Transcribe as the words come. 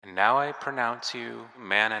Now I pronounce you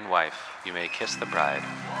man and wife. You may kiss the bride.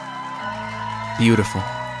 Beautiful.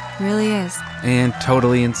 Really is. And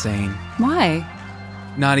totally insane. Why?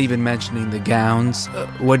 Not even mentioning the gowns.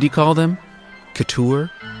 What do you call them?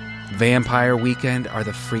 Couture? Vampire Weekend are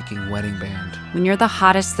the freaking wedding band. When you're the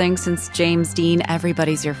hottest thing since James Dean,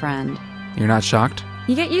 everybody's your friend. You're not shocked?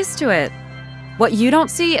 You get used to it. What you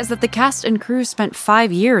don't see is that the cast and crew spent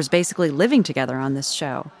 5 years basically living together on this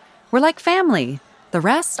show. We're like family. The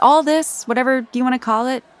rest, all this, whatever you want to call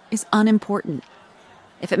it, is unimportant.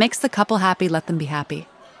 If it makes the couple happy, let them be happy.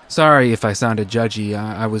 Sorry if I sounded judgy.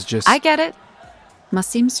 I was just... I get it. Must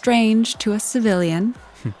seem strange to a civilian.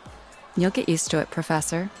 You'll get used to it,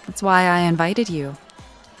 Professor. That's why I invited you.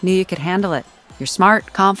 Knew you could handle it. You're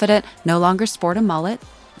smart, confident, no longer sport a mullet.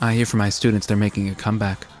 I hear from my students they're making a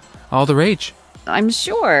comeback. All the rage. I'm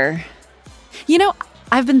sure. You know,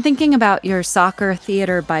 I've been thinking about your soccer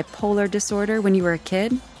theater bipolar disorder when you were a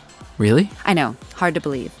kid. Really? I know, hard to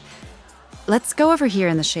believe. Let's go over here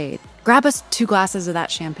in the shade. Grab us 2 glasses of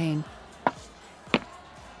that champagne.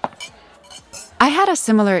 I had a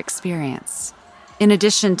similar experience. In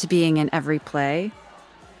addition to being in every play,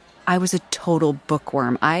 I was a total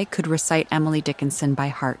bookworm. I could recite Emily Dickinson by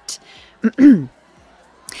heart.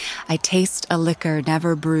 I taste a liquor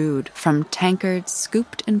never brewed from tankards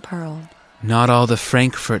scooped in pearl. Not all the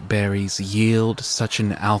Frankfurt berries yield such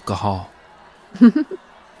an alcohol.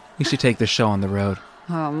 You should take the show on the road.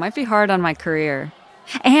 Oh, might be hard on my career.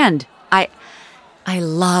 And I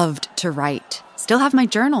loved to write. Still have my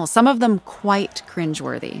journals, some of them quite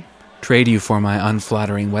cringeworthy. Trade you for my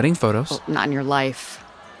unflattering wedding photos. Well, not in your life.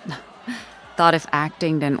 Thought if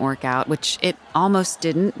acting didn't work out, which it almost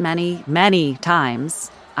didn't many, many times,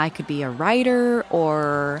 I could be a writer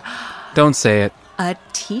or... Don't say it. A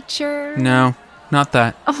teacher? No, not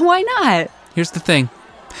that. Why not? Here's the thing.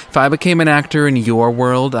 If I became an actor in your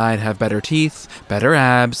world, I'd have better teeth, better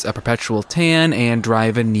abs, a perpetual tan, and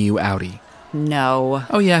drive a new Audi. No.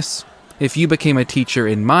 Oh, yes. If you became a teacher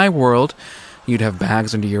in my world, you'd have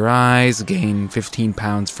bags under your eyes, gain 15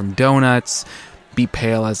 pounds from donuts, be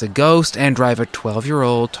pale as a ghost, and drive a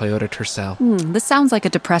 12-year-old Toyota Tercel. This sounds like a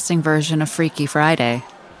depressing version of Freaky Friday.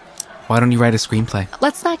 Why don't you write a screenplay?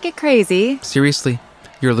 Let's not get crazy. Seriously.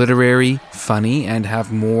 You're literary, funny, and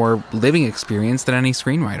have more living experience than any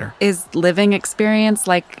screenwriter. Is living experience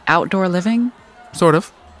like outdoor living? Sort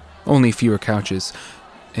of. Only fewer couches,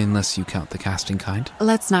 unless you count the casting kind.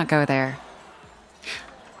 Let's not go there.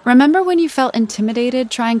 Remember when you felt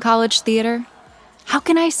intimidated trying college theater? How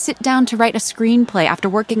can I sit down to write a screenplay after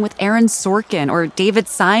working with Aaron Sorkin or David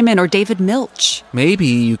Simon or David Milch? Maybe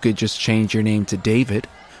you could just change your name to David,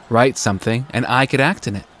 write something, and I could act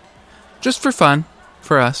in it. Just for fun.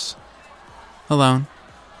 For us. Alone.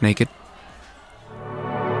 Naked.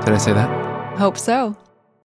 Did I say that? Hope so.